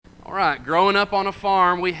All right, growing up on a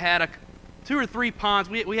farm, we had two or three ponds.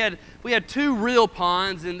 We had two real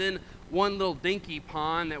ponds and then one little dinky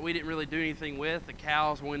pond that we didn't really do anything with. The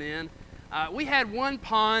cows went in. We had one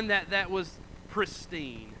pond that was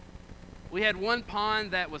pristine. We had one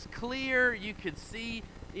pond that was clear. You could see,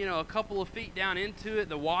 a couple of feet down into it.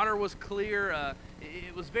 The water was clear.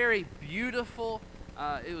 It was very beautiful.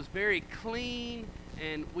 It was very clean,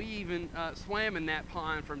 and we even swam in that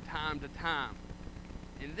pond from time to time.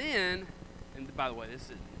 And then, and by the way, this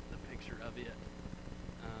is the picture of it.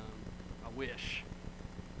 I wish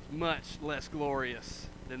it was much less glorious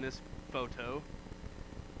than this photo.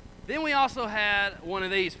 Then we also had one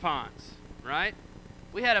of these ponds, right?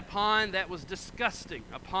 We had a pond that was disgusting,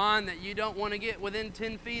 a pond that you don't want to get within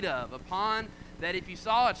 10 feet of, a pond that if you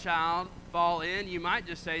saw a child fall in, you might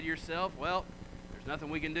just say to yourself, well, there's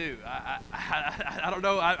nothing we can do. I don't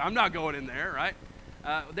know, I'm not going in there, right?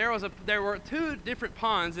 There were two different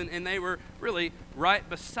ponds, and they were really right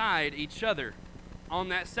beside each other. On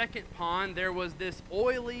that second pond, there was this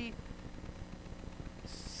oily,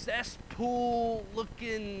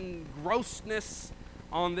 cesspool-looking grossness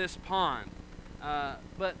on this pond.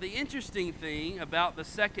 But the interesting thing about the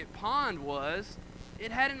second pond was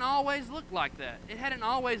it hadn't always looked like that. It hadn't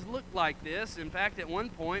always looked like this. In fact, at one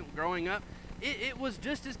point growing up, it was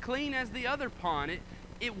just as clean as the other pond.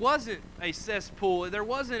 It wasn't a cesspool. There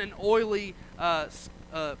wasn't an oily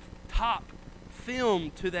top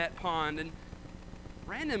film to that pond. And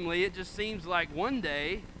randomly, it just seems like one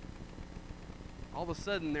day, all of a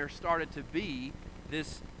sudden, there started to be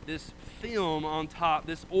this film on top,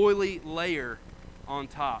 this oily layer on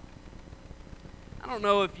top. I don't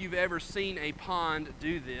know if you've ever seen a pond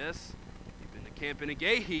do this. If you've been to Camp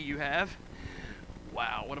Inagahee, you have.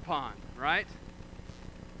 Wow, what a pond, right?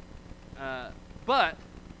 But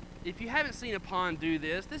if you haven't seen a pond do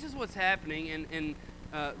this, this is what's happening, and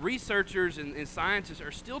researchers and scientists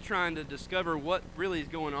are still trying to discover what really is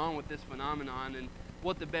going on with this phenomenon and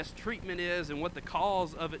what the best treatment is and what the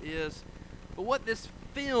cause of it is. But what this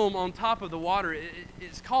film on top of the water,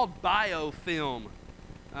 it's called biofilm,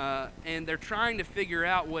 and they're trying to figure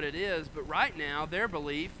out what it is. But right now, their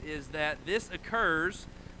belief is that this occurs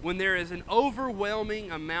when there is an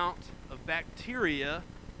overwhelming amount of bacteria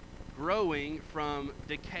growing from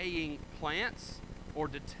decaying plants or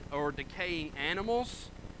decaying animals.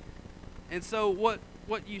 And so what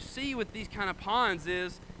you see with these kind of ponds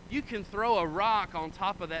is you can throw a rock on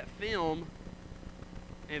top of that film,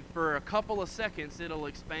 and for a couple of seconds it'll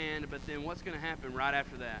expand, but then what's going to happen right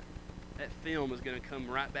after that? That film is going to come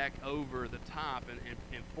right back over the top and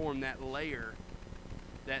form that layer,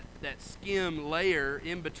 that skim layer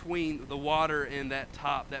in between the water and that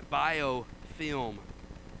top, that biofilm.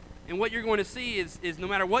 And what you're going to see is no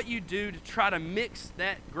matter what you do to try to mix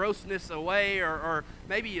that grossness away, or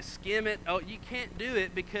maybe you skim it, you can't do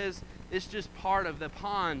it because it's just part of the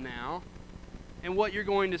pond now. And what you're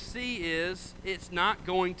going to see is it's not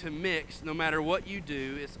going to mix no matter what you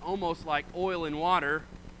do. It's almost like oil and water,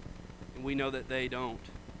 and we know that they don't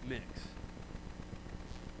mix.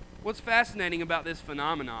 What's fascinating about this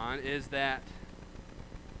phenomenon is that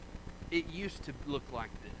it used to look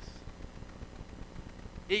like this.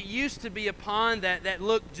 It used to be a pond that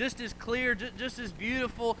looked just as clear, just as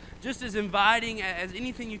beautiful, just as inviting as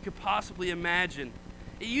anything you could possibly imagine.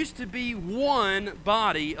 It used to be one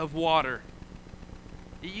body of water.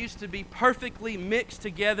 It used to be perfectly mixed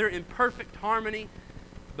together in perfect harmony,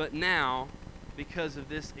 but now, because of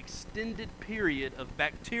this extended period of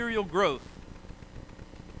bacterial growth,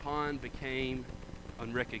 the pond became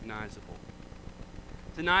unrecognizable.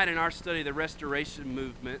 Tonight in our study, the Restoration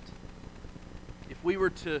Movement, if we were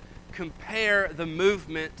to compare the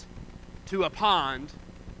movement to a pond,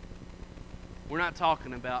 we're not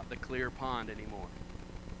talking about the clear pond anymore.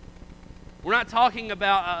 We're not talking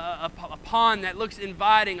about a pond that looks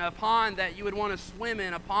inviting, a pond that you would want to swim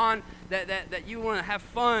in, a pond that you want to have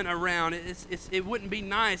fun around. It wouldn't be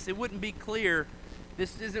nice. It wouldn't be clear.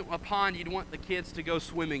 This isn't a pond you'd want the kids to go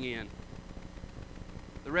swimming in.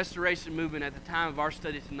 The Restoration Movement at the time of our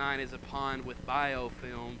study tonight is a pond with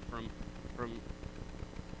biofilm from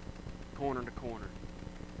corner to corner.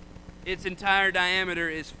 Its entire diameter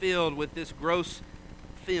is filled with this gross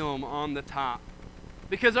film on the top.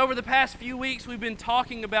 Because over the past few weeks, we've been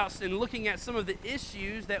talking about and looking at some of the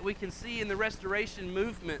issues that we can see in the Restoration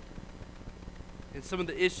Movement and some of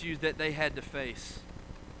the issues that they had to face.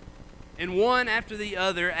 And one after the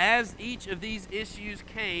other, as each of these issues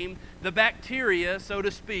came, the bacteria, so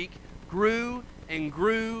to speak, grew and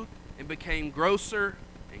became grosser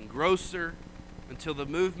and grosser until the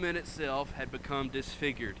movement itself had become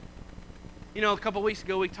disfigured. You know, a couple weeks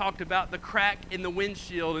ago we talked about the crack in the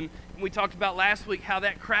windshield, and we talked about last week how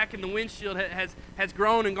that crack in the windshield has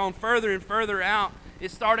grown and gone further and further out.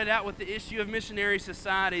 It started out with the issue of missionary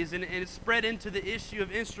societies, and it spread into the issue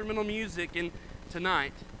of instrumental music. And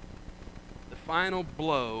tonight, the final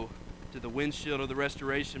blow to the windshield of the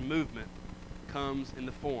Restoration movement comes in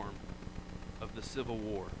the form of the Civil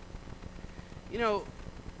War. You know,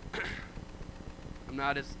 I'm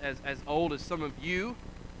not as old as some of you.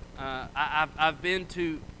 I've been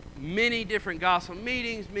to many different gospel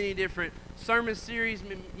meetings, many different sermon series,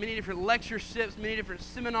 many different lectureships, many different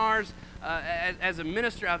seminars. As a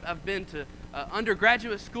minister, I've been to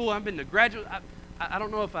undergraduate school. I've been to graduate. I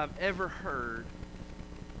don't know if I've ever heard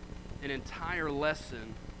an entire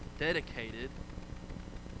lesson dedicated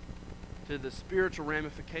to the spiritual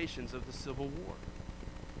ramifications of the Civil War.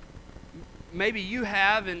 Maybe you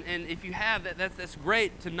have, and if you have, that's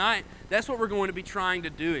great. Tonight, that's what we're going to be trying to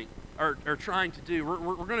do. We're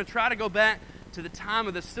going to try to go back to the time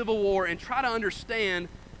of the Civil War and try to understand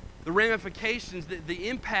the ramifications, the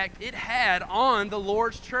impact it had on the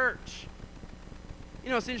Lord's church. You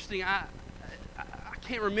know, it's interesting. I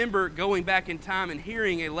can't remember going back in time and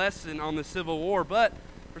hearing a lesson on the Civil War, but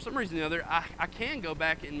for some reason or other, I can go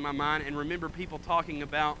back in my mind and remember people talking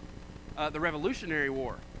about the Revolutionary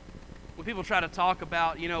War. When people try to talk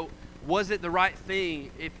about, you know, was it the right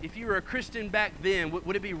thing? If you were a Christian back then,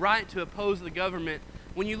 would it be right to oppose the government?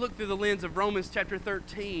 When you look through the lens of Romans chapter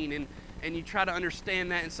 13 and you try to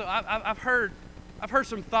understand that. And so I've heard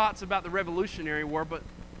some thoughts about the Revolutionary War, but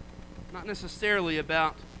not necessarily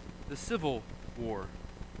about the Civil War.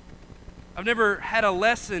 I've never had a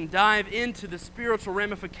lesson dive into the spiritual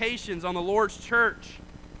ramifications on the Lord's church.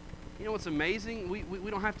 You know what's amazing? We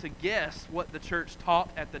don't have to guess what the church taught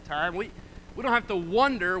at the time. We don't have to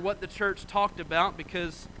wonder what the church talked about,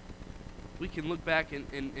 because we can look back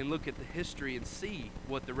and look at the history and see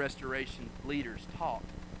what the Restoration leaders taught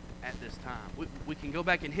at this time. We can go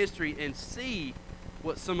back in history and see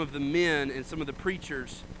what some of the men and some of the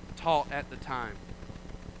preachers taught at the time.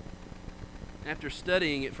 After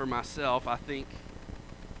studying it for myself, I think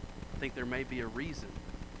there may be a reason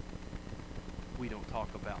we don't talk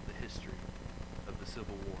about the history of the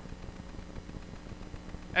Civil War.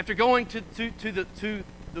 After going to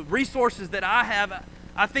the resources that I have,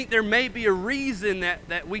 I think there may be a reason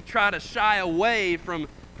that we try to shy away from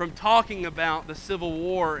talking about the Civil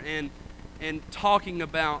War and talking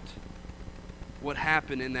about what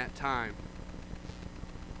happened in that time.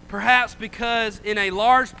 Perhaps because in a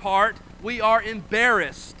large part we are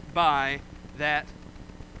embarrassed by that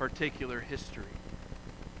particular history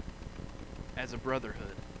as a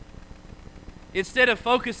brotherhood. Instead of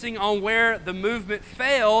focusing on where the movement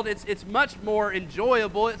failed, it's much more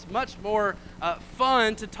enjoyable, it's much more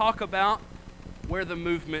fun to talk about where the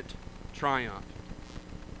movement triumphed.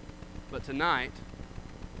 But tonight,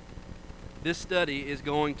 this study is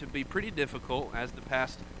going to be pretty difficult, as the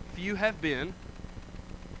past few have been.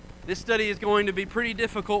 This study is going to be pretty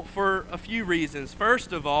difficult for a few reasons.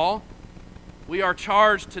 First of all, we are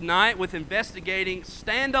charged tonight with investigating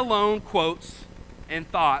standalone quotes and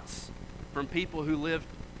thoughts from people who lived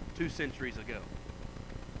 2 centuries ago.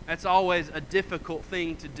 That's always a difficult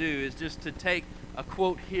thing to do, is just to take a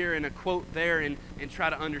quote here and a quote there and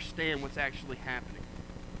try to understand what's actually happening.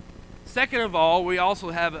 Second of all, we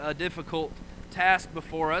also have a difficult task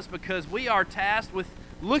before us, because we are tasked with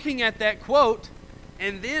looking at that quote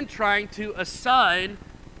and then trying to assign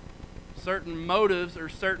certain motives or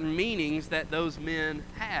certain meanings that those men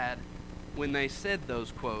had when they said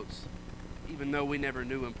those quotes, even though we never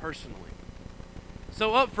knew them personally.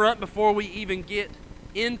 So up front, before we even get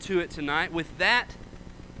into it tonight, with that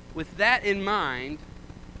in mind,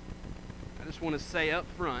 I just want to say up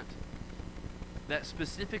front that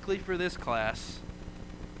specifically for this class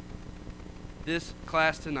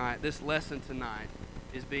tonight, this lesson tonight,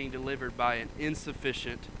 is being delivered by an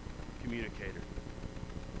insufficient communicator.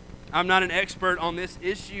 I'm not an expert on this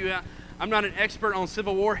issue. I'm not an expert on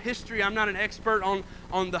Civil War history. I'm not an expert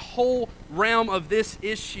on the whole realm of this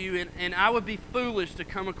issue, and I would be foolish to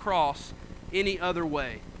come across any other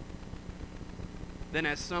way than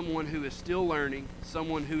as someone who is still learning,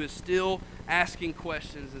 someone who is still asking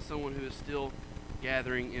questions, and someone who is still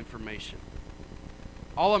gathering information.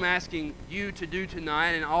 All I'm asking you to do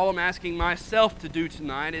tonight, and all I'm asking myself to do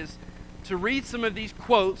tonight, is to read some of these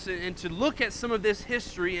quotes and to look at some of this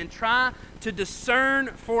history and try to discern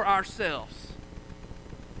for ourselves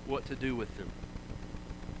what to do with them.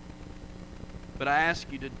 But I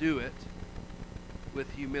ask you to do it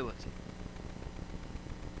with humility.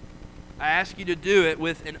 I ask you to do it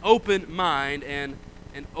with an open mind and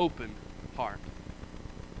an open heart.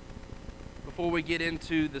 before we get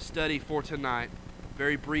into the study for tonight,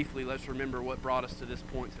 very briefly, let's remember what brought us to this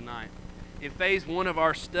point tonight. In phase 1 of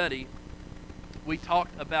our study, we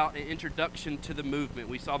talked about an introduction to the movement.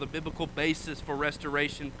 We saw the biblical basis for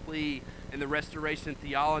restoration plea and the restoration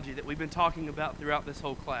theology that we've been talking about throughout this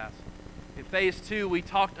whole class. In phase 2, we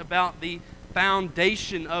talked about the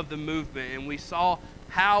foundation of the movement, and we saw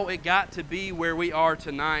how it got to be where we are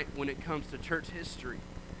tonight when it comes to church history.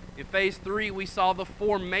 In phase 3, we saw the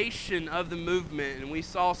formation of the movement, and we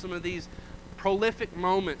saw some of these prolific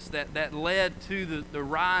moments that led to the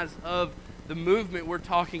rise of the movement we're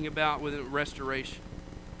talking about with restoration.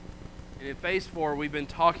 And in phase 4, we've been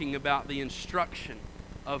talking about the instruction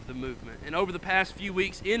of the movement. And over the past few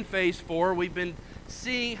weeks in phase 4, we've been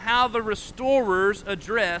seeing how the restorers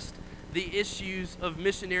addressed the issues of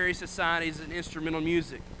missionary societies and instrumental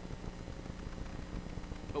music.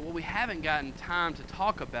 But what we haven't gotten time to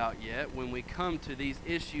talk about yet when we come to these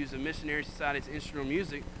issues of missionary societies and instrumental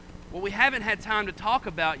music, what we haven't had time to talk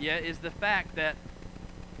about yet is the fact that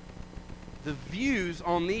the views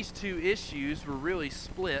on these two issues were really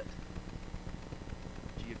split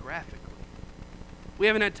geographically. We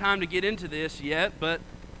haven't had time to get into this yet, but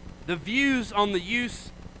the views on the use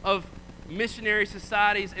of missionary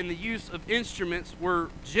societies and the use of instruments were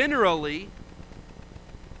generally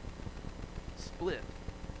split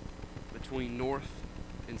between north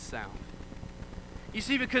and south. You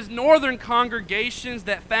see, because northern congregations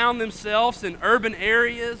that found themselves in urban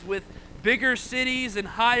areas with bigger cities and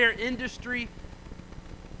higher industry,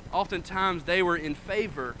 oftentimes they were in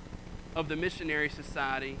favor of the missionary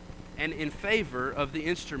society and in favor of the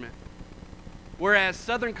instrument. Whereas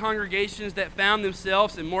southern congregations that found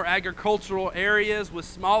themselves in more agricultural areas with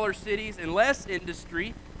smaller cities and less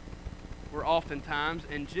industry were oftentimes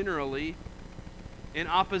and generally in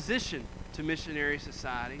opposition to missionary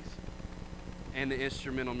societies and the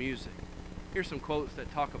instrumental music. Here's some quotes that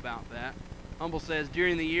talk about that. Humble says,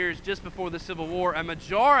 during the years just before the Civil War, a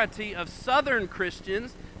majority of Southern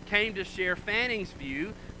Christians came to share Fanning's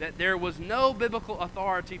view that there was no biblical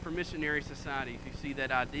authority for missionary societies. You see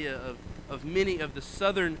that idea of many of the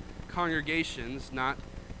Southern congregations not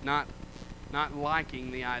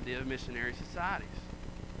liking the idea of missionary societies.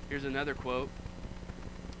 Here's another quote.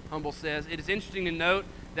 Humble says, it is interesting to note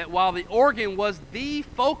that while the organ was the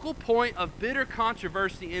focal point of bitter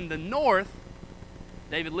controversy in the North,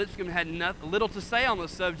 David Lipscomb had little to say on the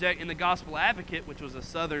subject in the Gospel Advocate, which was a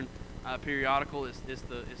Southern periodical. It's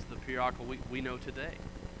the periodical we know today.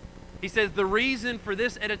 He says the reason for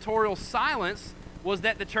this editorial silence was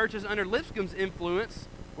that the churches under Lipscomb's influence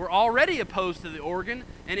were already opposed to the organ,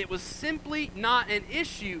 and it was simply not an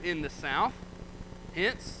issue in the South.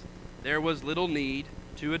 Hence, there was little need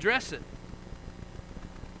to address it.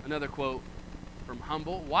 Another quote from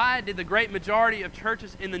Humble. Why did the great majority of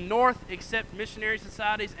churches in the North accept missionary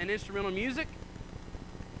societies and instrumental music?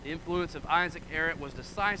 The influence of Isaac Arrett was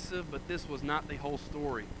decisive, but this was not the whole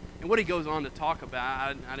story. And what he goes on to talk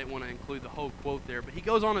about, I didn't want to include the whole quote there, but he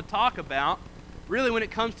goes on to talk about, really when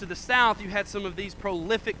it comes to the South, you had some of these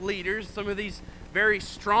prolific leaders, some of these very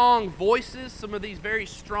strong voices, some of these very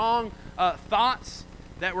strong thoughts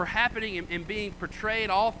that were happening and being portrayed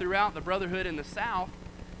all throughout the brotherhood in the South.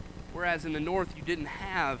 Whereas in the North, you didn't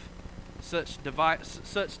have such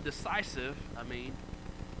decisive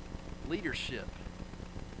leadership.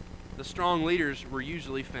 The strong leaders were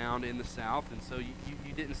usually found in the South, and so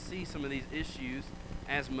you didn't see some of these issues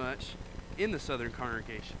as much in the Southern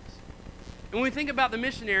congregations. And when we think about the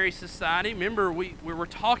missionary society, remember we were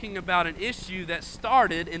talking about an issue that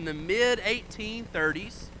started in the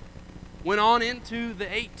mid-1830s, went on into the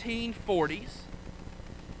 1840s.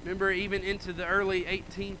 Remember, even into the early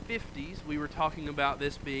 1850s, we were talking about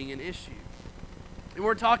this being an issue. And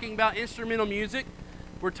we're talking about instrumental music.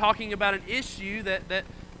 We're talking about an issue that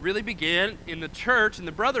really began in the church, in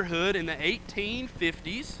the brotherhood, in the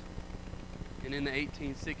 1850s and in the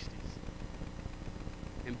 1860s.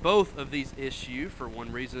 And both of these issues, for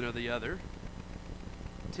one reason or the other,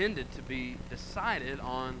 tended to be decided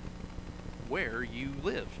on where you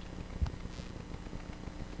lived.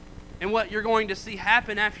 And what you're going to see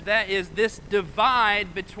happen after that is this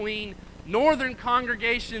divide between northern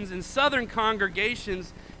congregations and southern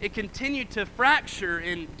congregations. It continued to fracture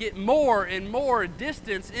and get more and more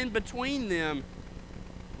distance in between them,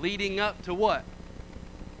 leading up to what?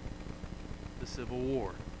 The Civil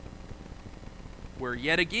War. Where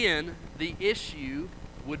yet again, the issue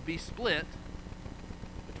would be split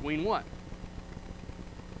between what?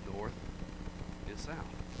 North and South.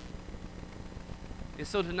 And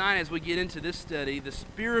so tonight, as we get into this study, the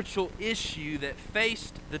spiritual issue that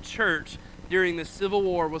faced the church during the Civil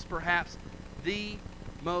War was perhaps the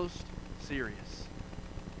most serious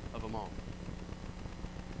of them all.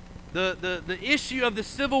 The issue of the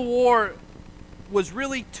Civil War was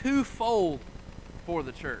really twofold for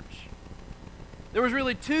the church. There was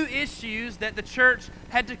really two issues that the church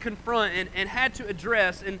had to confront and had to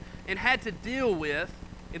address and had to deal with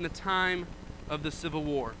in the time of the Civil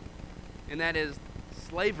War. And that is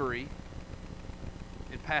slavery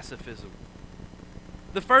and pacifism.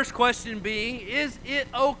 The first question being, is it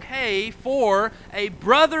okay for a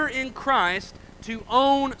brother in Christ to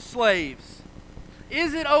own slaves?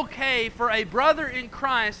 Is it okay for a brother in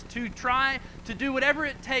Christ to try to do whatever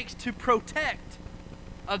it takes to protect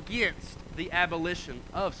against the abolition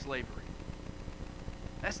of slavery?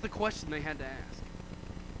 That's the question they had to ask.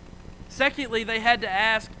 Secondly, they had to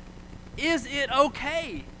ask, is it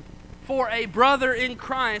okay for a brother in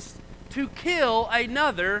Christ to kill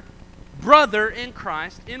another brother in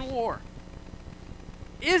Christ in war?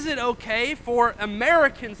 Is it okay for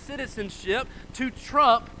American citizenship to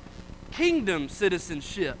trump kingdom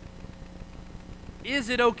citizenship? Is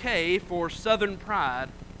it okay for Southern pride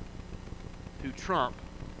to trump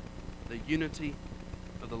the unity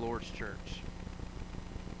of the Lord's church?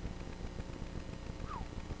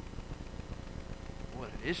 What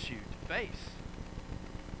an issue to face.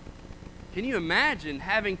 Can you imagine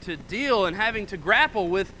having to deal and having to grapple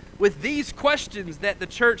with these questions that the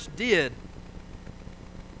church did?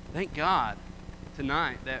 Thank God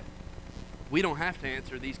tonight that we don't have to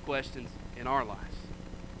answer these questions in our lives.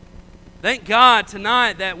 Thank God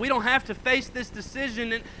tonight that we don't have to face this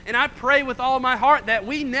decision, and I pray with all my heart that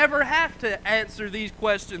we never have to answer these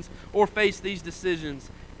questions or face these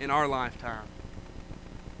decisions in our lifetime.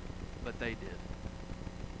 But they did.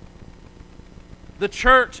 The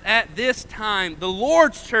church at this time, the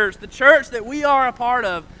Lord's church, the church that we are a part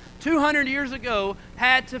of, 200 years ago,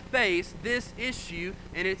 had to face this issue,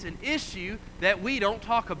 and it's an issue that we don't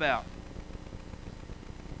talk about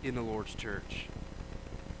in the Lord's church.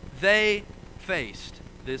 They faced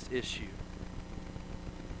this issue.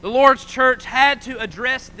 The Lord's church had to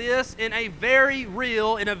address this in a very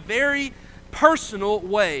real, in a very personal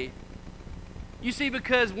way. You see,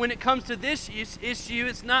 because when it comes to this issue,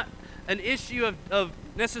 it's not an issue of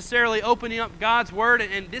necessarily opening up God's Word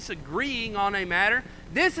and disagreeing on a matter.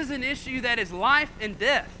 This is an issue that is life and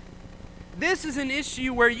death. This is an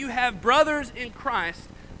issue where you have brothers in Christ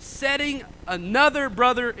setting another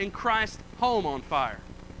brother in Christ home on fire.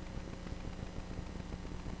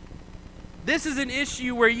 This is an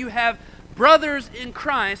issue where you have brothers in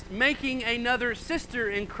Christ making another sister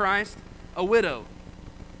in Christ a widow.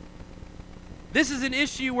 This is an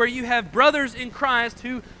issue where you have brothers in Christ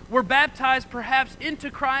who were baptized perhaps into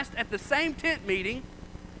Christ at the same tent meeting,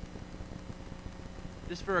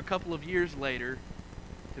 just for a couple of years later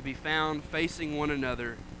to be found facing one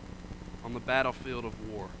another on the battlefield of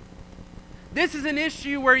war. This is an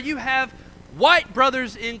issue where you have white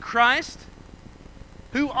brothers in Christ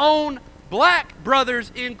who own black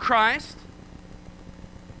brothers in Christ.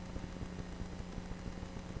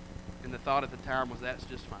 And the thought at the time was, that's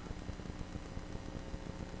just fine.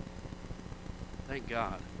 Thank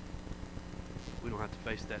God we don't have to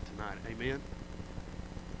face that tonight. Amen?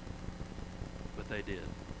 But they did.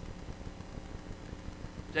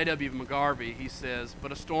 J.W. McGarvey, he says,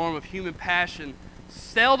 but a storm of human passion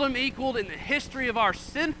seldom equaled in the history of our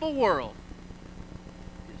sinful world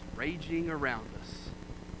is raging around us,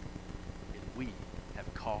 and we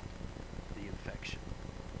have caught the infection.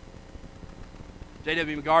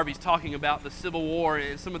 J.W. McGarvey's talking about the Civil War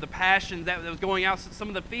and some of the passions that was going out, some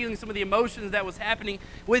of the feelings, some of the emotions that was happening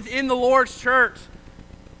within the Lord's church.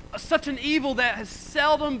 Such an evil that has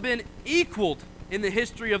seldom been equaled in the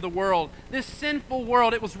history of the world. This sinful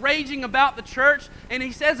world, it was raging about the church, and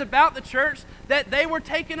he says about the church that they were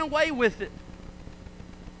taken away with it.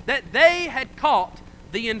 That they had caught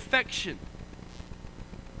the infection.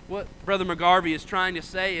 What Brother McGarvey is trying to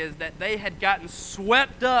say is that they had gotten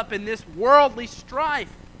swept up in this worldly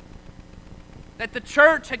strife. That the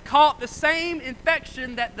church had caught the same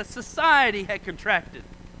infection that the society had contracted.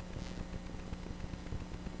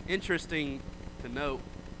 Interesting to note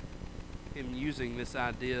him using this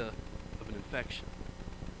idea of an infection.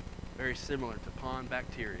 Very similar to pond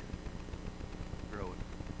bacteria growing.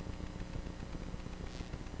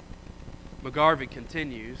 McGarvey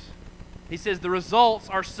continues. He says, the results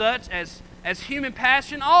are such as human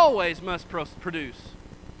passion always must produce.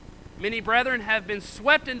 Many brethren have been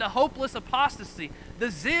swept into hopeless apostasy. The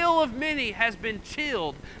zeal of many has been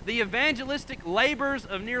chilled. The evangelistic labors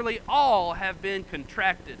of nearly all have been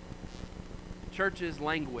contracted. Churches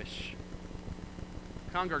languish.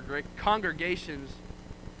 Congregations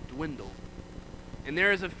dwindle. And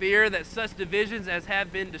there is a fear that such divisions as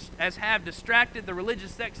have distracted the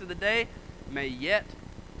religious sects of the day may yet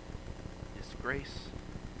disgrace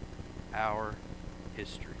our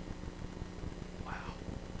history. Wow.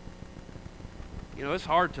 You know, it's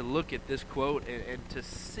hard to look at this quote and to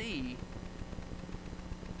see,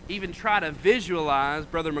 even try to visualize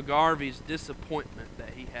Brother McGarvey's disappointment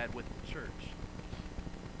that he had with the church.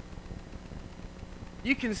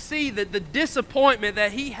 You can see the disappointment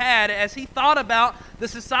that he had as he thought about the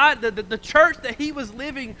society, the church that he was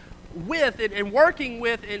living with and working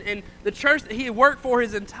with, and the church that he had worked for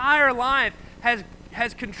his entire life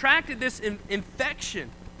has contracted this infection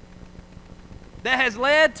that has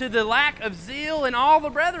led to the lack of zeal in all the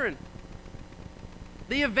brethren.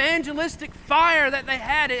 The evangelistic fire that they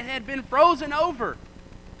had, it had been frozen over.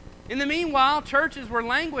 In the meanwhile, churches were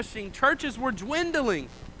languishing, churches were dwindling.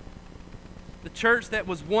 The church that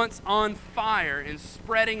was once on fire and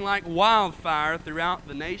spreading like wildfire throughout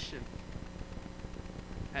the nation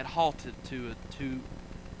had halted to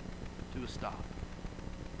a stop.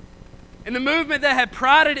 And the movement that had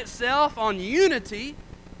prided itself on unity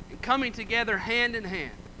and coming together hand in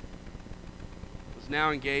hand was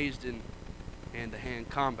now engaged in hand-to-hand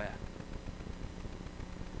combat.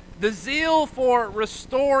 The zeal for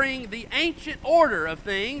restoring the ancient order of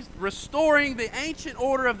things, restoring the ancient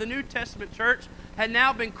order of the New Testament church, had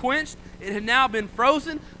now been quenched. It had now been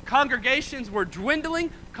frozen. Congregations were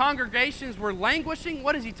dwindling. Congregations were languishing.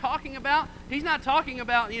 What is he talking about? He's not talking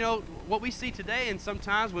about, what we see today, and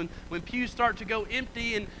sometimes when pews start to go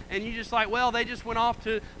empty and you just like, well, they just went off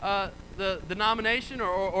to the denomination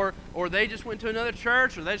or they just went to another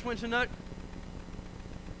church or they just went to another.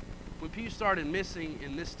 When pews started missing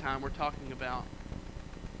in this time, we're talking about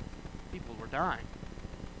people were dying.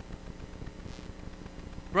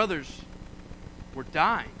 Brothers were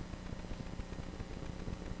dying.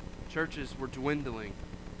 Churches were dwindling,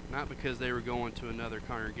 not because they were going to another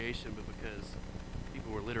congregation, but because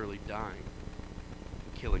people were literally dying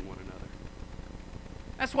and killing one another.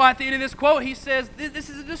 That's why at the end of this quote, he says, this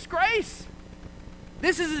is a disgrace.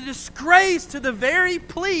 This is a disgrace to the very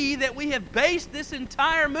plea that we have based this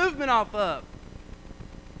entire movement off of.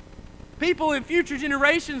 People in future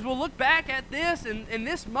generations will look back at this and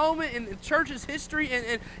this moment in the church's history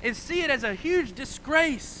and see it as a huge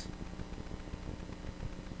disgrace.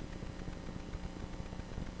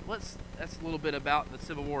 That's a little bit about the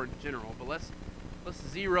Civil War in general, but let's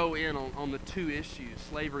zero in on the two issues,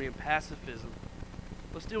 slavery and pacifism.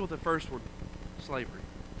 Let's deal with the first one, slavery.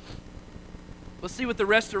 Let's see what the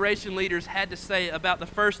Restoration leaders had to say about the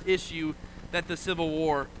first issue that the Civil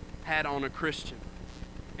War had on a Christian.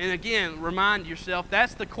 And again, remind yourself,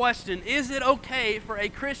 that's the question. Is it okay for a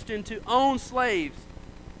Christian to own slaves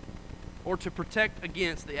or to protect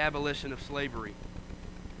against the abolition of slavery?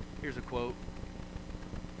 Here's a quote.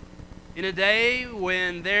 In a day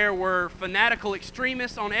when there were fanatical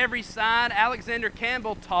extremists on every side, Alexander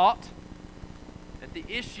Campbell taught that the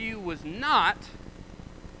issue was not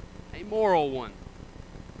a moral one,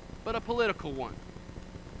 but a political one.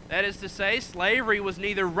 That is to say, slavery was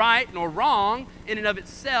neither right nor wrong in and of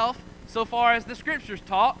itself, so far as the Scriptures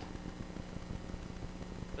taught,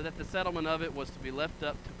 but that the settlement of it was to be left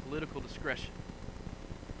up to political discretion.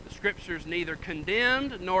 The Scriptures neither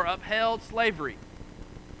condemned nor upheld slavery.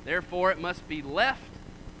 Therefore, it must be left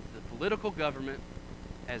to the political government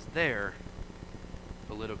as their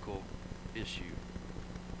political issue.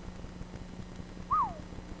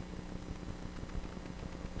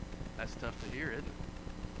 That's tough to hear, isn't it?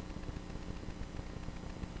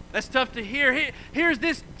 That's tough to hear. Here's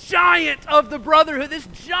this giant of the brotherhood, this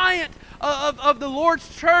giant of the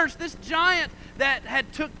Lord's church, this giant that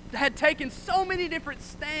had taken so many different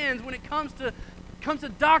stands when it comes to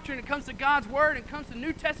doctrine, it comes to God's Word, it comes to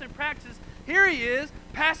New Testament practices. Here he is,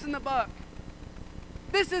 passing the buck.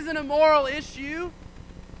 This isn't a moral issue.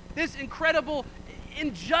 This incredible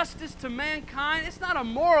injustice to mankind, it's not a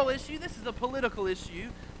moral issue. This is a political issue.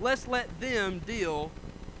 Let's let them deal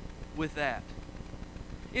with that.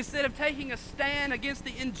 Instead of taking a stand against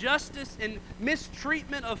the injustice and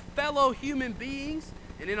mistreatment of fellow human beings,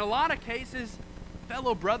 and in a lot of cases,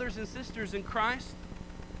 fellow brothers and sisters in Christ,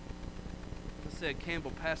 I said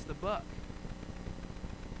Campbell passed the buck,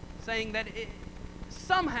 saying that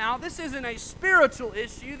somehow this isn't a spiritual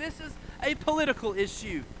issue, this is a political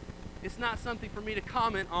issue. It's not something for me to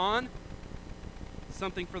comment on. It's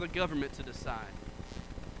something for the government to decide.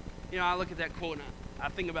 I look at that quote and I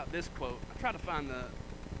think about this quote. I try to find the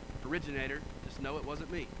originator, just know it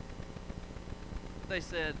wasn't me. But they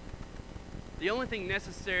said, the only thing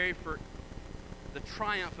necessary for the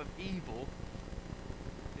triumph of evil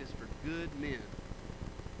is for good men to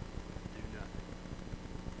do nothing.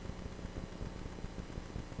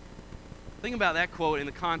 Think about that quote in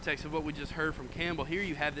the context of what we just heard from Campbell. Here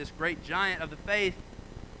you have this great giant of the faith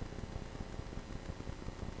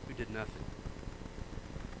who did nothing.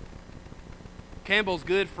 Campbell's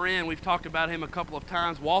good friend, we've talked about him a couple of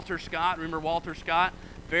times, Walter Scott. Remember Walter Scott?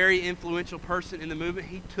 Very influential person in the movement.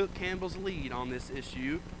 He took Campbell's lead on this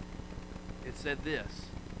issue. It said this: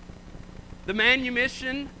 the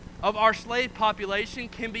manumission of our slave population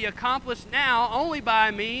can be accomplished now only by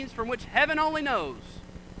a means from which heaven only knows.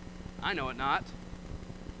 I know it not.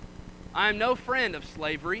 I am no friend of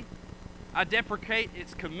slavery. I deprecate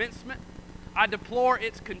its commencement. I deplore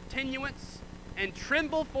its continuance and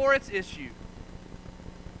tremble for its issue.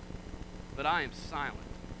 But I am silent,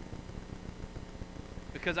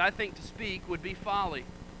 because I think to speak would be folly.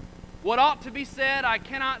 What ought to be said I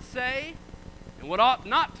cannot say, and what ought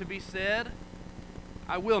not to be said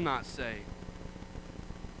I will not say.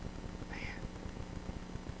 Man.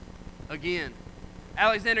 Again,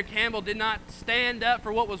 Alexander Campbell did not stand up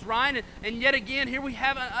for what was right, and yet again here we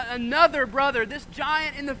have another brother, this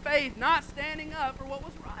giant in the faith, not standing up for what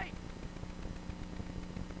was right.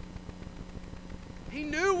 He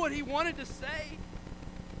knew what he wanted to say.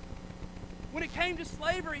 When it came to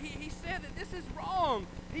slavery, he said that this is wrong.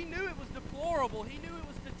 He knew it was deplorable. He knew it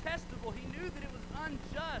was detestable. He knew that it was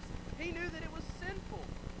unjust. He knew that it was sinful.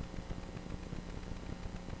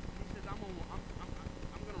 He says, I'm going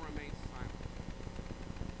to remain silent.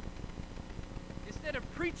 Instead of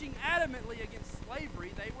preaching adamantly against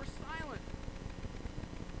slavery, they were silent.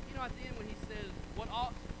 You know, at the end when he says, what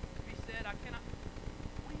ought to be said, I cannot...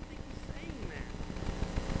 What do you think he's saying there?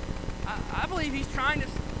 I believe he's trying to...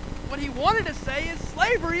 What he wanted to say is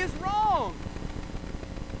slavery is wrong.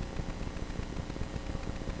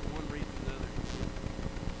 For one reason or another,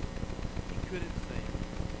 he couldn't say it.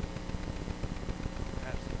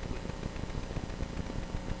 Perhaps he couldn't.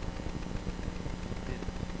 He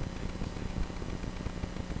didn't make a decision.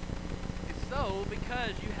 It's so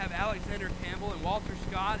because you have Alexander Campbell and Walter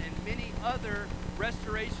Scott and many other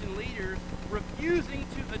Restoration leaders refusing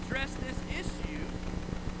to address this issue.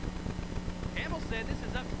 Campbell said this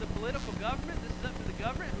is up to the political government, this is up to the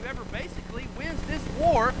government. Whoever basically wins this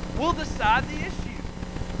war will decide the issue.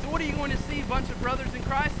 So what are you going to see a bunch of brothers in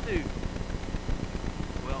Christ do?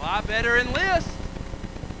 Well, I better enlist.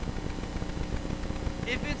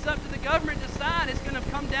 If it's up to the government to decide, it's going to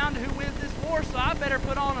come down to who wins this war, so I better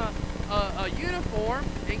put on a uniform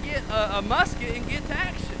and get a musket and get to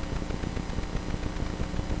action.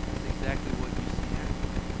 That's exactly what you see happening.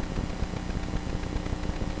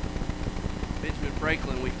 Benjamin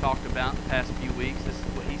Franklin, we've talked about the past few weeks. This is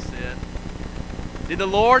what he said. Did the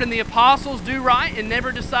Lord and the apostles do right in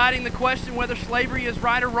never deciding the question whether slavery is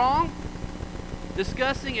right or wrong?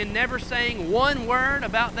 Discussing and never saying one word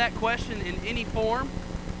about that question in any form?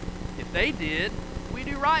 If they did, we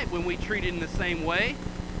do right when we treat it in the same way.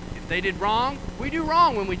 If they did wrong, we do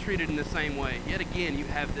wrong when we treat it in the same way. Yet again, you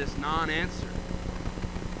have this non-answer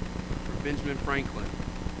from Benjamin Franklin.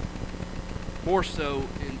 More so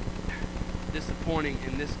in disappointing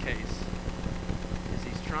in this case is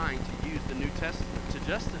he's trying to use the New Testament to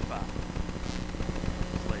justify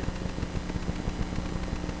slavery.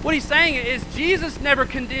 What he's saying is Jesus never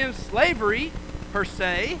condemned slavery per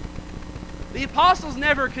se. The apostles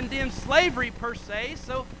never condemned slavery per se,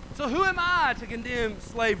 so who am I to condemn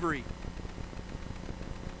slavery?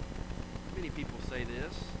 Many people say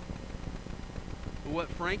this. But what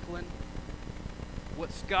Franklin,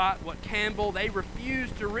 what Scott, what Campbell, they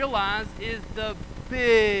refuse to realize is the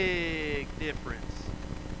big difference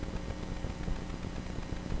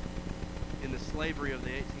in the slavery of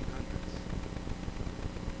the 1800s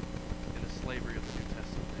and the slavery of the New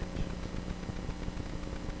Testament age.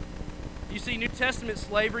 You see, New Testament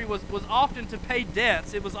slavery was often to pay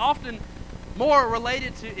debts. It was often more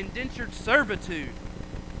related to indentured servitude.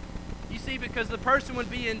 You see, because the person would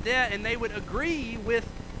be in debt and they would agree with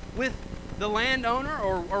the landowner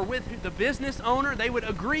or with the business owner. They would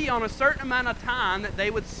agree on a certain amount of time that they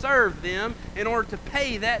would serve them in order to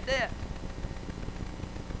pay that debt.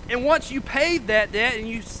 And once you paid that debt and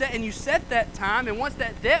you set that time, and once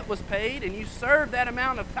that debt was paid and you served that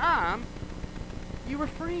amount of time, you were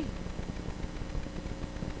free.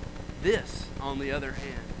 This, on the other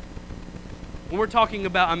hand, when we're talking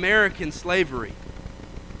about American slavery,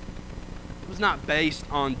 it was not based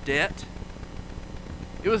on debt.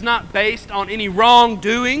 It was not based on any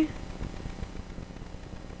wrongdoing.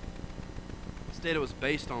 Instead, it was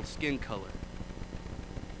based on skin color.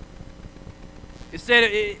 Instead,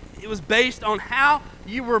 it was based on how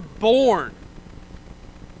you were born.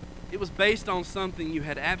 It was based on something you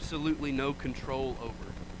had absolutely no control over.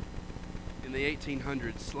 In the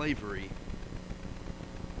 1800s, slavery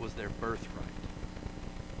was their birthright.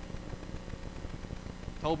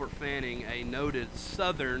 Tolbert Fanning, a noted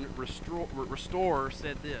Southern restorer,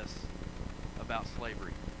 said this about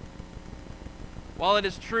slavery. While it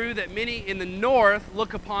is true that many in the North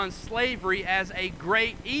look upon slavery as a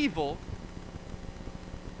great evil,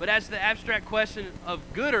 but as to the abstract question of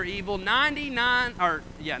good or evil, 99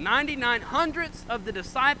 hundredths of the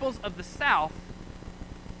disciples of the South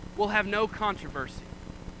will have no controversy.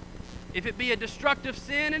 If it be a destructive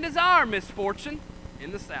sin, it is our misfortune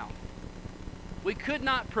in the South. We could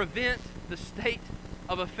not prevent the state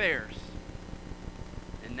of affairs.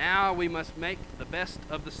 And now we must make the best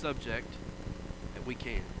of the subject that we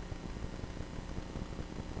can.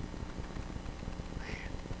 Man.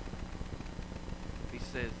 He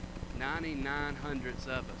says 99 hundredths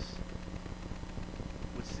of us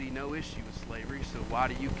would see no issue with slavery, so why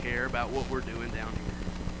do you care about what we're doing down here?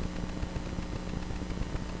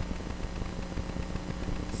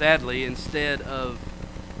 Sadly, instead of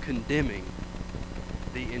condemning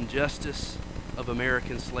the injustice of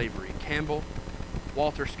American slavery, Campbell,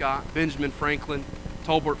 Walter Scott, Benjamin Franklin,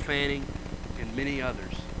 Tolbert Fanning, and many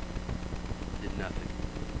others did nothing.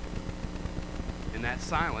 And that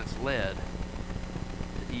silence led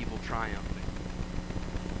to evil triumphing.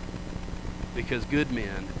 Because good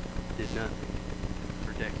men did nothing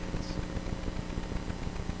for decades.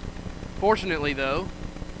 Fortunately, though,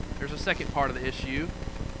 there's a second part of the issue.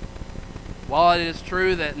 While it is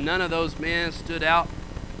true that none of those men stood out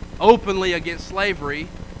openly against slavery,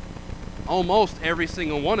 almost every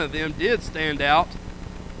single one of them did stand out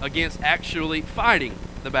against actually fighting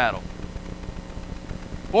the battle.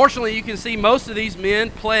 Fortunately, you can see most of these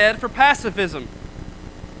men pled for pacifism.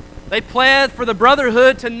 They pled for the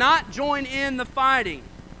brotherhood to not join in the fighting.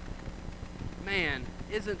 Man,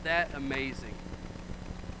 isn't that amazing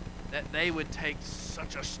that they would take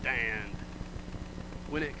such a stand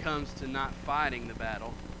when it comes to not fighting the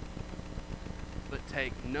battle, but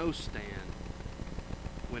take no stand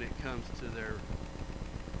when it comes to their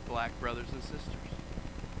black brothers and sisters.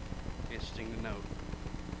 Interesting to note.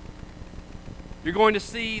 You're going to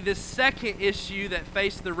see this second issue that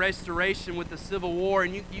faced the Restoration with the Civil War,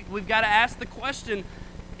 and we've got to ask the question,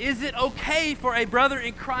 is it okay for a brother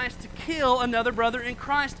in Christ to kill another brother in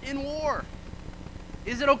Christ in war?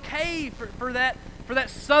 Is it okay for that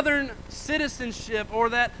Southern citizenship or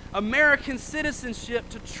that American citizenship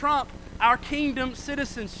to trump our kingdom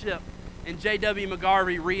citizenship? And J.W.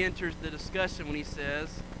 McGarvey re-enters the discussion when he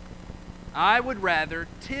says, I would rather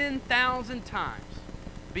 10,000 times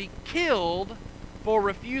be killed for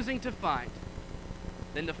refusing to fight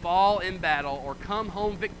than to fall in battle or come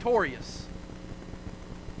home victorious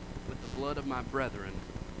with the blood of my brethren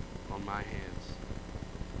on my hands.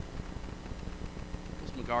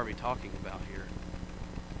 What's McGarvey talking about here?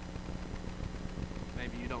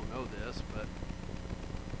 Maybe you don't know this, but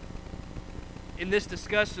in this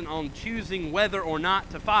discussion on choosing whether or not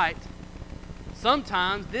to fight,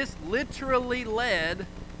 sometimes this literally led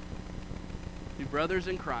to brothers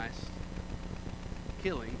in Christ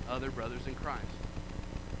killing other brothers in Christ.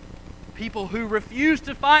 People who refuse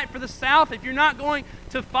to fight for the South, if you're not going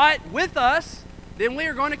to fight with us, then we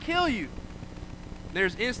are going to kill you.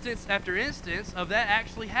 There's instance after instance of that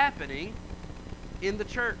actually happening in the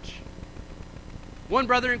church. One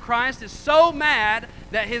brother in Christ is so mad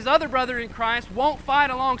that his other brother in Christ won't fight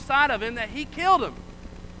alongside of him that he killed him.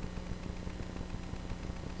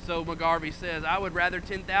 So McGarvey says, I would rather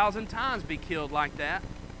 10,000 times be killed like that.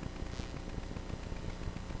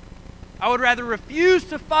 I would rather refuse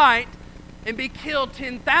to fight and be killed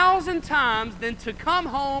 10,000 times than to come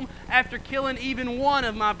home after killing even one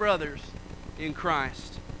of my brothers in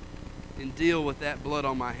Christ and deal with that blood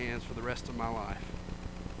on my hands for the rest of my life.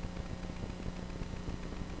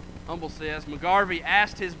 Humble says, McGarvey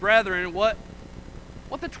asked his brethren what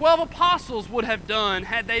the 12 apostles would have done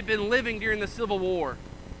had they been living during the Civil War.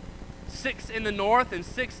 6 in the north and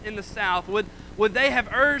 6 in the south. Would they have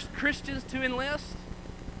urged Christians to enlist?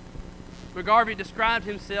 McGarvey described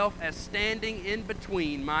himself as standing in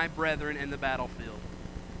between my brethren and the battlefield,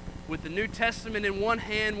 with the New Testament in one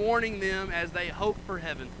hand, warning them as they hope for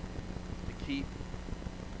heaven to keep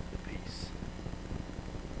the peace.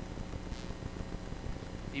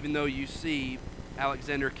 Even though you see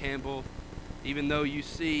Alexander Campbell, even though you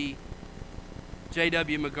see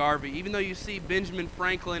J.W. McGarvey, even though you see Benjamin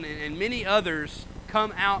Franklin and many others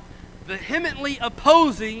come out vehemently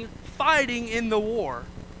opposing fighting in the war,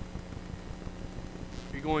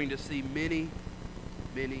 you're going to see many,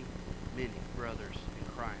 many, many brothers in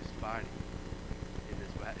Christ fighting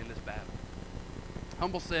in this battle.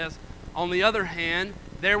 Humble says, On the other hand,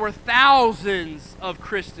 there were thousands of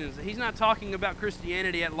Christians. He's not talking about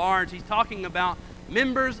Christianity at large. He's talking about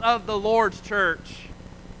members of the Lord's church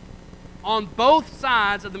on both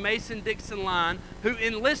sides of the Mason-Dixon line who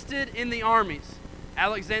enlisted in the armies.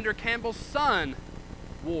 Alexander Campbell's son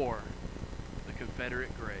wore the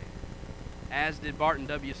Confederate gray, as did Barton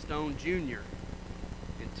W. Stone Jr.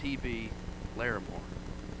 and T.B. Larimore.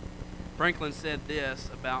 Franklin said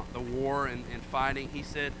this about the war and fighting. He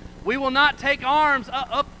said, "We will not take arms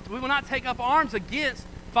We will not take up arms against,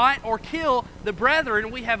 fight, or kill the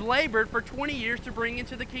brethren we have labored for 20 years to bring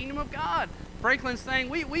into the kingdom of God." Franklin's saying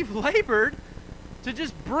we've labored to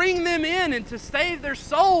just bring them in and to save their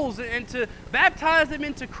souls and to baptize them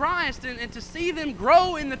into Christ and to see them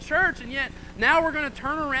grow in the church, and yet now we're going to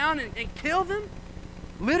turn around and kill them?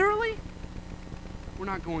 Literally? We're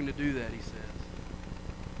not going to do that, he says.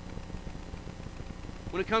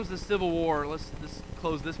 When it comes to the Civil War, let's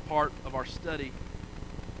close this part of our study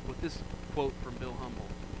with this quote from Bill Humboldt.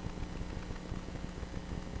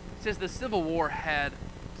 It says, "The Civil War had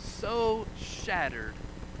so shattered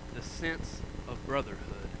the sense of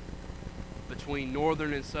brotherhood between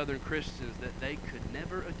Northern and Southern Christians that they could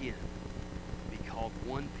never again be called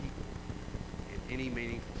one people in any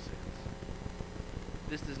meaningful sense."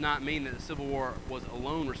 This does not mean that the Civil War was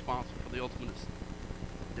alone responsible for the ultimate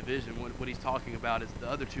division. What he's talking about is the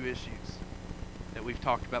other two issues that we've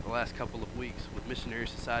talked about the last couple of weeks with missionary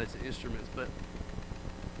societies and instruments. But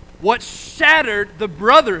what shattered the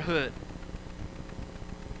brotherhood,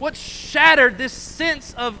 what shattered this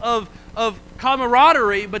sense of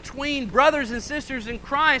camaraderie between brothers and sisters in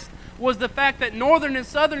Christ, was the fact that Northern and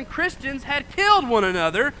Southern Christians had killed one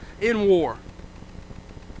another in war.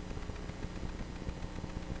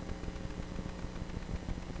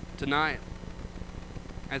 Tonight,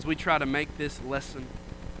 as we try to make this lesson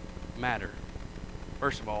matter,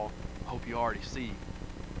 first of all, I hope you already see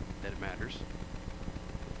that it matters.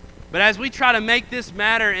 But as we try to make this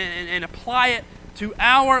matter and apply it to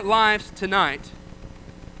our lives tonight,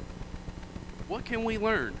 what can we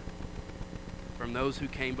learn from those who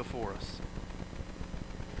came before us?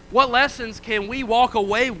 What lessons can we walk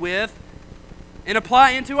away with and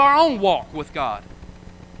apply into our own walk with God?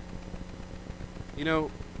 You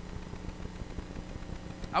know,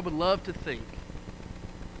 I would love to think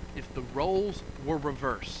if the roles were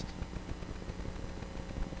reversed.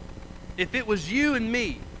 If it was you and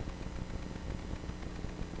me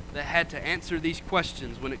that had to answer these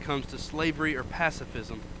questions when it comes to slavery or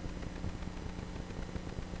pacifism,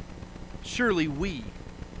 surely we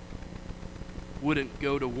wouldn't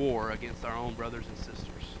go to war against our own brothers and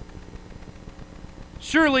sisters.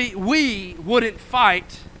 Surely we wouldn't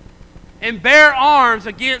fight and bear arms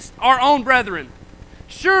against our own brethren.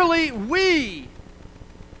 Surely we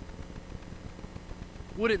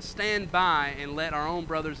wouldn't stand by and let our own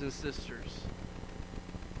brothers and sisters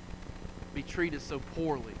be treated so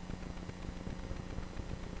poorly,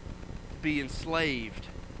 be enslaved.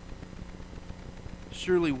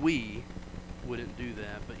 Surely we wouldn't do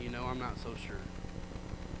that, but I'm not so sure.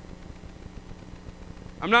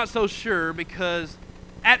 I'm not so sure because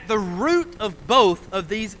at the root of both of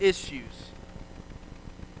these issues,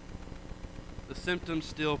 the symptoms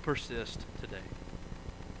still persist today.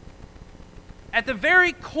 At the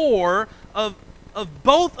very core of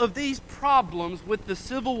both of these problems with the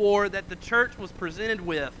Civil War that the church was presented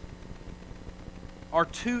with are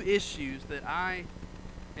two issues that I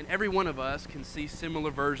and every one of us can see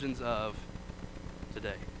similar versions of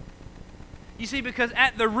today. You see, because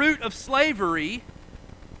at the root of slavery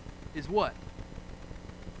is what?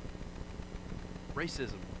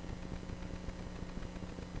 Racism.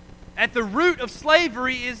 At the root of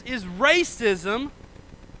slavery is racism,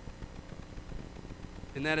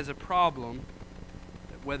 and that is a problem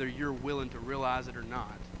that, whether you're willing to realize it or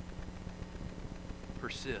not,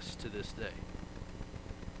 persists to this day.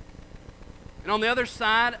 And on the other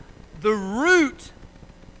side, the root,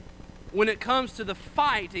 when it comes to the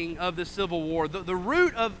fighting of the Civil War, the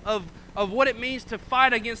root of what it means to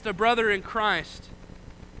fight against a brother in Christ,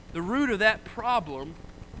 the root of that problem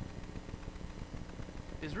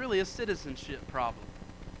is really a citizenship problem.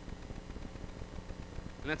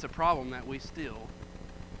 And that's a problem that we still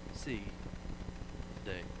see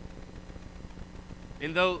today.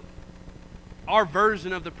 And though our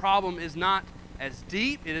version of the problem is not as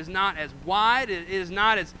deep, it is not as wide, it is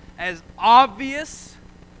not as obvious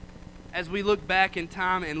as we look back in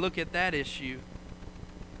time and look at that issue,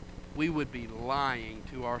 we would be lying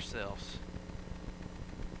to ourselves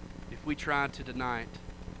if we tried to tonight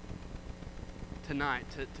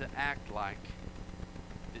to act like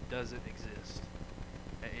it doesn't exist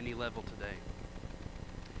at any level today.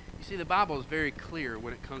 You see, the Bible is very clear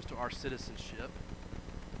when it comes to our citizenship.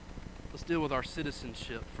 Let's deal with our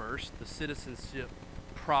citizenship first, the citizenship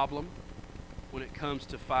problem when it comes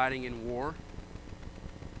to fighting in war.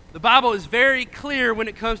 The Bible is very clear when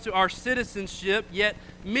it comes to our citizenship, yet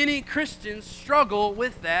many Christians struggle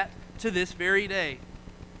with that to this very day.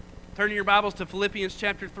 Turn your Bibles to Philippians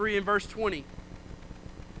chapter 3 and verse 20.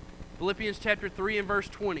 Philippians chapter 3 and verse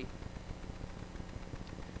 20.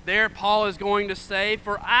 There, Paul is going to say,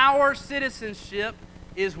 "For our citizenship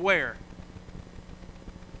is where?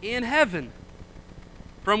 In heaven,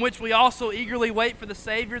 from which we also eagerly wait for the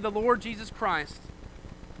Savior, the Lord Jesus Christ."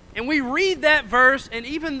 And we read that verse, and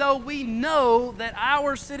even though we know that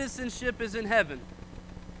our citizenship is in heaven,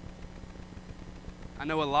 I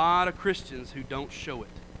know a lot of Christians who don't show it.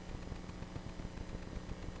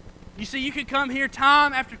 You see, you could come here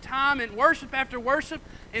time after time and worship after worship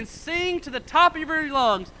and sing to the top of your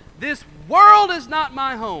lungs, "This world is not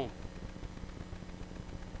my home."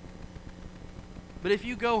 But if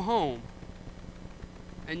you go home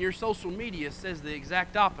and your social media says the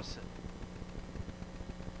exact opposite,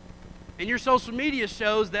 and your social media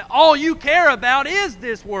shows that all you care about is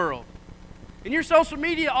this world, and your social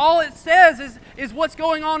media, all it says is what's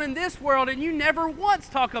going on in this world, and you never once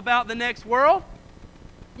talk about the next world,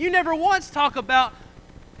 you never once talk about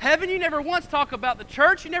heaven, you never once talk about the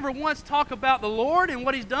church, you never once talk about the Lord and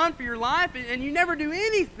what He's done for your life, and you never do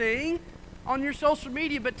anything on your social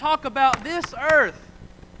media but talk about this earth.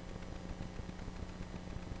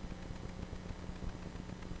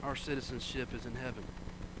 Our citizenship is in heaven.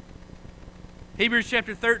 Hebrews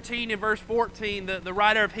chapter 13 and verse 14, the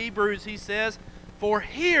writer of Hebrews, he says, "For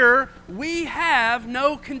here we have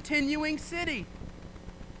no continuing city,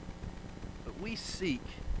 but we seek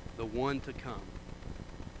the one to come."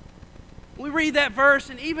 We read that verse,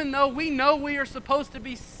 and even though we know we are supposed to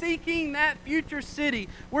be seeking that future city,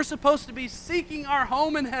 we're supposed to be seeking our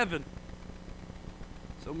home in heaven,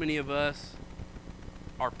 so many of us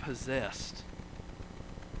are possessed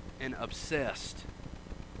and obsessed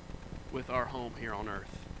with our home here on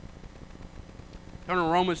earth. Turn to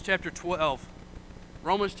Romans chapter 12.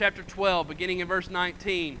 Romans chapter 12, beginning in verse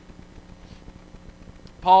 19.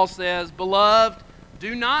 Paul says, "Beloved,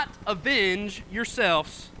 do not avenge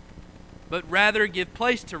yourselves, but rather give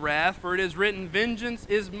place to wrath, for it is written, 'Vengeance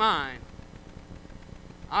is mine.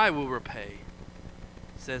 I will repay,'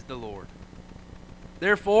 says the Lord.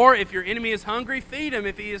 Therefore, if your enemy is hungry, feed him.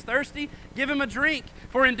 If he is thirsty, give him a drink.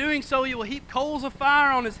 For in doing so, you will heap coals of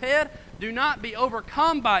fire on his head. Do not be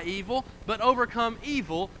overcome by evil, but overcome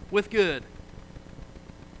evil with good."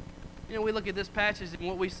 You know, we look at this passage, and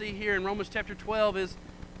what we see here in Romans chapter 12 is,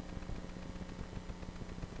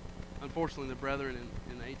 unfortunately, the brethren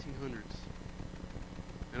in the 1800s,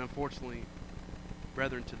 and unfortunately,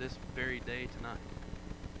 brethren to this very day tonight,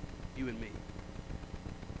 you and me.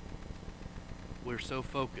 We're so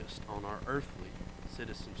focused on our earthly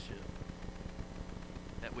citizenship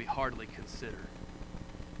that we hardly consider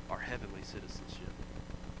our heavenly citizenship.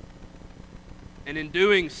 And in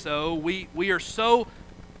doing so, we are so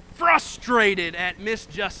frustrated at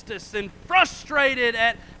misjustice and frustrated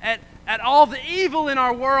at all the evil in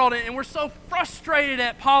our world, and we're so frustrated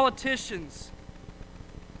at politicians.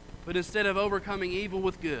 But instead of overcoming evil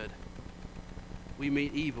with good, we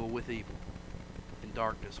meet evil with evil and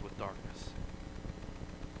darkness with darkness.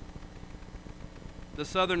 The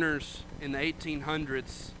Southerners in the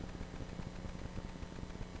 1800s,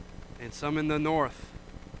 and some in the North,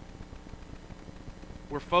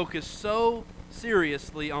 were focused so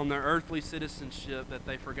seriously on their earthly citizenship that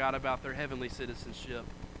they forgot about their heavenly citizenship.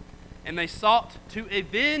 And they sought to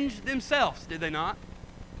avenge themselves, did they not?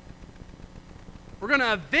 We're going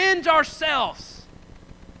to avenge ourselves.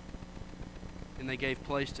 And they gave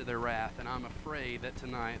place to their wrath. And I'm afraid that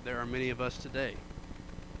tonight there are many of us today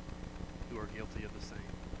who are guilty of the same.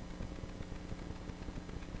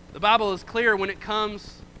 The Bible is clear when it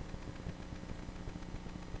comes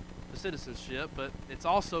to citizenship, but it's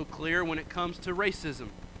also clear when it comes to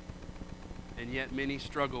racism. And yet many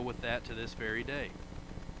struggle with that to this very day.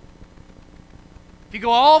 If you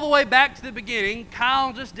go all the way back to the beginning,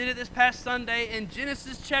 Kyle just did it this past Sunday, in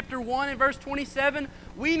Genesis chapter 1 and verse 27,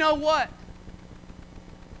 we know what?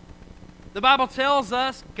 The Bible tells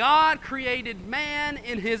us God created man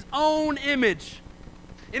in His own image.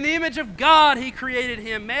 In the image of God, He created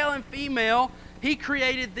him. Male and female, He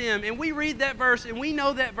created them. And we read that verse, and we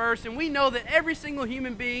know that verse, and we know that every single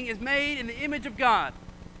human being is made in the image of God.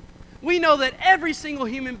 We know that every single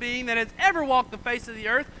human being that has ever walked the face of the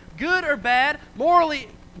earth, good or bad, morally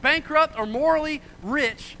bankrupt or morally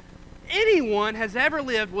rich, anyone has ever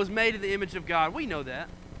lived was made in the image of God. We know that.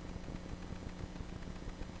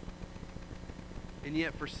 And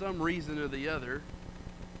yet, for some reason or the other,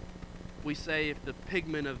 we say if the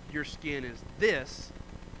pigment of your skin is this,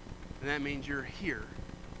 then that means you're here.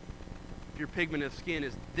 If your pigment of skin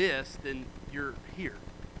is this, then you're here.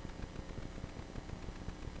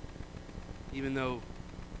 Even though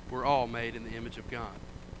we're all made in the image of God.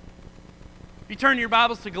 If you turn your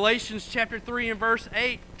Bibles to Galatians chapter 3 and verse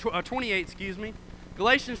 28,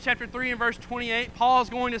 Galatians chapter 3 and verse 28, Paul is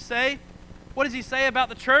going to say, what does he say about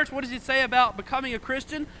the church? What does he say about becoming a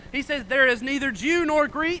Christian? He says, there is neither Jew nor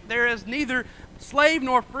Greek, there is neither slave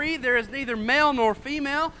nor free, there is neither male nor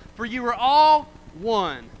female, for you are all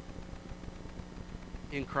one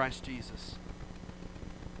in Christ Jesus.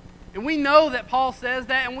 And we know that Paul says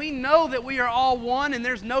that, and we know that we are all one and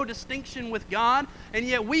there's no distinction with God, and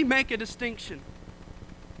yet we make a distinction.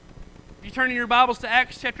 If you turn in your Bibles to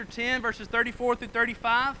Acts chapter 10, verses 34 through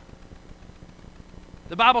 35,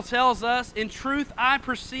 the Bible tells us, in truth I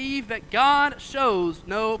perceive that God shows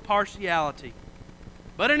no partiality.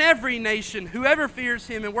 But in every nation, whoever fears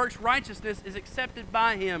him and works righteousness is accepted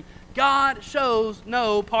by him. God shows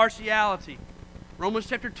no partiality. Romans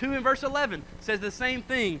chapter 2 and verse 11 says the same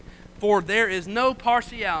thing. For there is no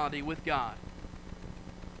partiality with God.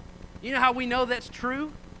 You know how we know that's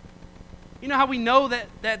true? You know how we know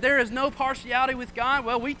that there is no partiality with God?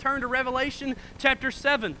 Well, we turn to Revelation chapter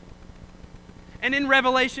 7. And in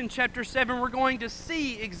Revelation chapter 7, we're going to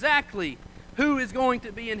see exactly who is going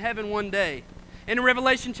to be in heaven one day. And in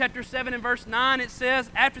Revelation chapter 7 and verse 9, it says,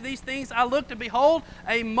 after these things I looked, and behold,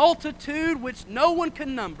 a multitude which no one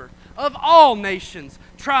can number, of all nations,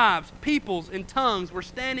 tribes, peoples, and tongues were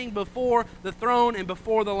standing before the throne and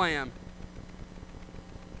before the Lamb.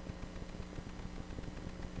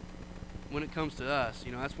 When it comes to us,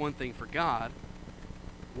 that's one thing for God.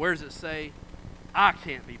 Where does it say, I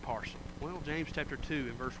can't be partial? Well, James chapter 2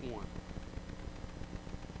 and verse 1.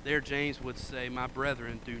 There James would say, my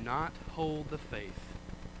brethren, do not hold the faith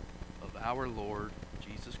of our Lord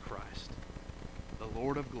Jesus Christ, the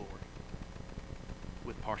Lord of glory,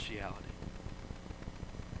 with partiality.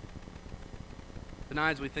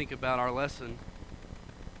 Tonight, as we think about our lesson,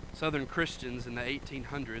 Southern Christians in the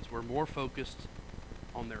 1800s were more focused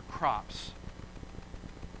on their crops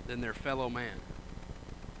than their fellow man.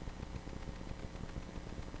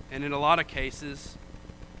 And in a lot of cases,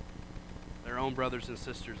 their own brothers and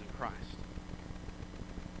sisters in Christ.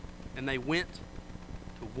 And they went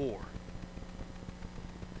to war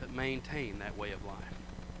to maintain that way of life.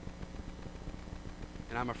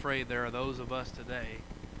 And I'm afraid there are those of us today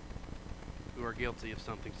who are guilty of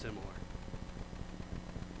something similar.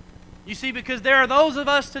 You see, because there are those of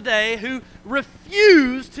us today who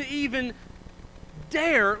refuse to even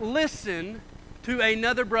dare listen to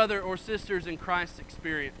another brother or sisters in Christ's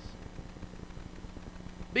experience.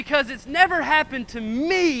 Because it's never happened to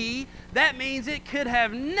me, that means it could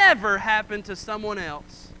have never happened to someone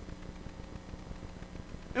else.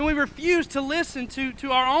 And we refuse to listen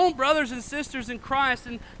to our own brothers and sisters in Christ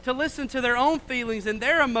and to listen to their own feelings and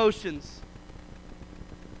their emotions.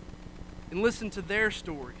 And listen to their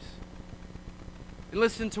stories. And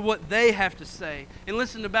listen to what they have to say. And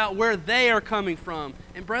listen about where they are coming from.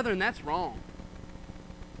 And brethren, that's wrong.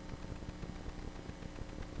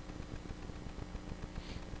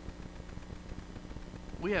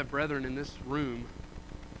 We have brethren in this room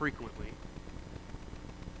frequently.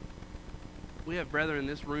 We have brethren in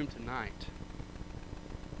this room tonight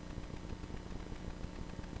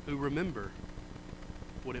who remember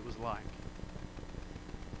what it was like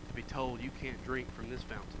to be told you can't drink from this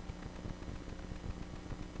fountain.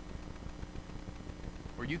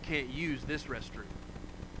 Or you can't use this restroom.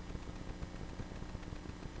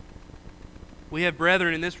 We have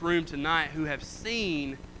brethren in this room tonight who have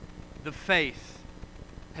seen the faith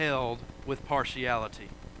held with partiality.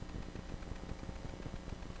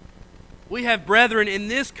 We have brethren in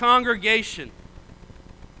this congregation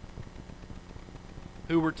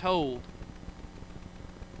who were told,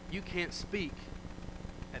 you can't speak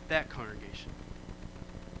at that congregation.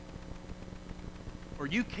 Or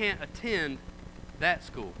you can't attend that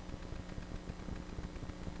school.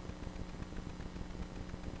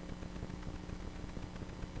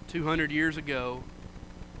 "200 years ago,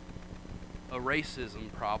 a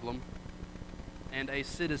racism problem and a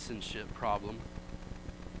citizenship problem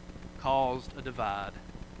caused a divide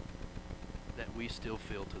that we still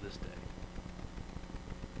feel to this day,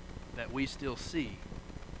 that we still see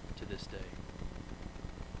to this day.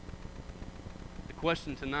 The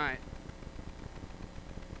question tonight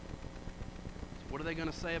is, what are they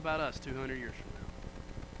going to say about us 200 years from now?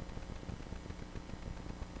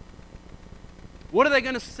 What are they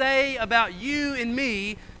going to say about you and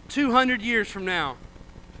me 200 years from now?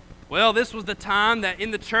 Well, this was the time that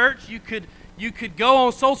in the church you could go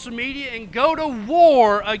on social media and go to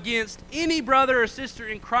war against any brother or sister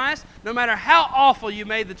in Christ. No matter how awful you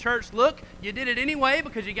made the church look, you did it anyway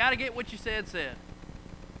because you got to get what you said.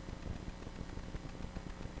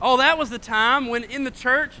 Oh, that was the time when in the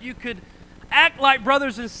church you could act like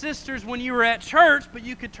brothers and sisters when you were at church, but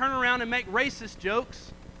you could turn around and make racist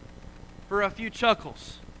jokes for a few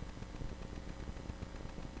chuckles.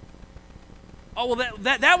 Oh, well,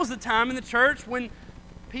 that was the time in the church when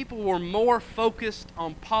people were more focused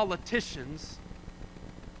on politicians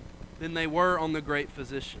than they were on the great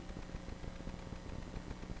physician.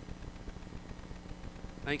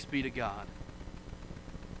 Thanks be to God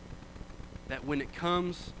that when it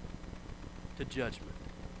comes to judgment,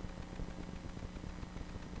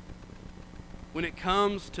 when it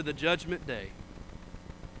comes to the judgment day,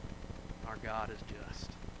 our God is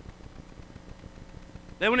just.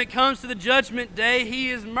 That when it comes to the judgment day,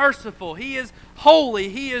 He is merciful, He is holy,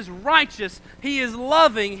 He is righteous, He is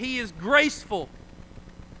loving, He is graceful.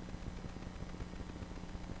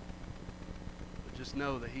 But just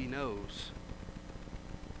know that He knows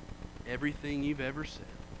everything you've ever said,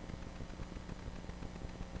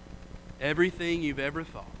 everything you've ever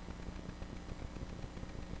thought,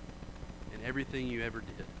 and everything you ever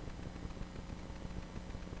did.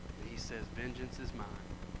 And He says, vengeance is mine.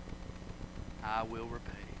 I will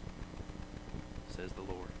repay, says the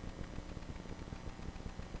Lord.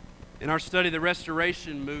 In our study of the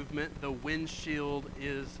Restoration Movement, the windshield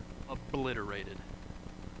is obliterated.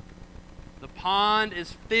 The pond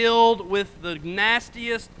is filled with the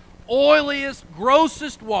nastiest, oiliest,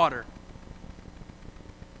 grossest water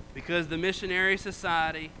because the Missionary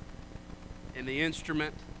Society and the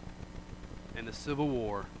Instrument and the Civil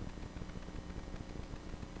War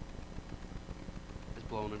has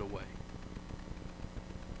blown it away.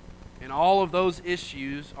 And all of those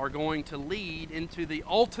issues are going to lead into the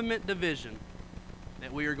ultimate division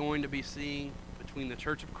that we are going to be seeing between the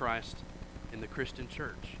Church of Christ and the Christian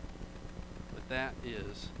church. But that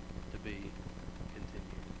is to be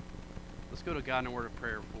continued. Let's go to God in a word of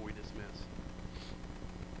prayer before we dismiss.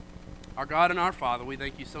 Our God and our Father, we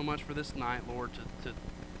thank you so much for this night, Lord, to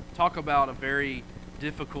talk about a very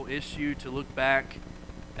difficult issue, to look back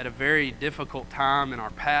at a very difficult time in our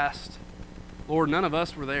past. Lord, none of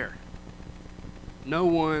us were there. No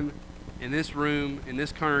one in this room, in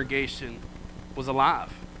this congregation, was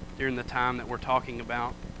alive during the time that we're talking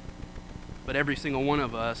about. But every single one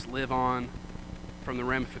of us live on from the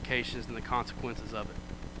ramifications and the consequences of it.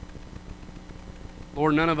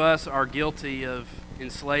 Lord, none of us are guilty of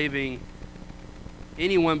enslaving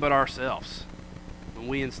anyone but ourselves. When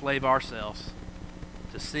we enslave ourselves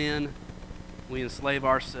to sin, we enslave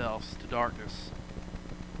ourselves to darkness.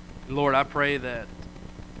 And Lord, I pray that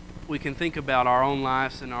we can think about our own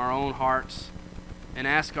lives and our own hearts and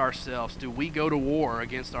ask ourselves, do we go to war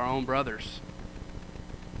against our own brothers?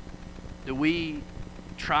 Do we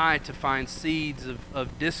try to find seeds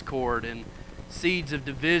of discord and seeds of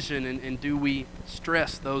division, and do we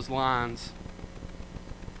stress those lines?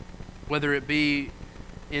 Whether it be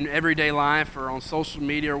in everyday life or on social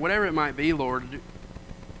media or whatever it might be, Lord,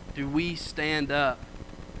 do we stand up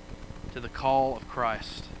to the call of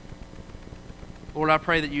Christ? Lord, I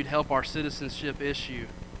pray that you'd help our citizenship issue,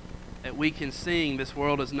 that we can sing "This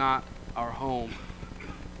world is not our home,"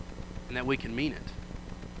 and that we can mean it.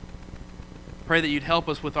 Pray that you'd help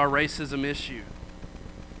us with our racism issue,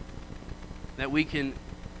 that we can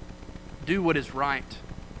do what is right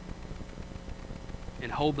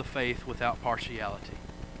and hold the faith without partiality.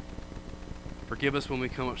 Forgive us when we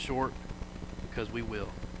come up short, because we will.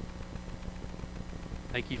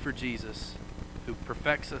 Thank you for Jesus, who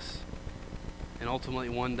perfects us and ultimately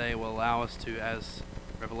one day will allow us to, as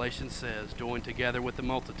Revelation says, join together with the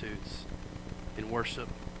multitudes in worship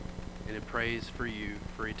and in praise for you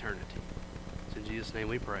for eternity. It's in Jesus' name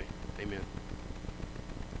we pray. Amen.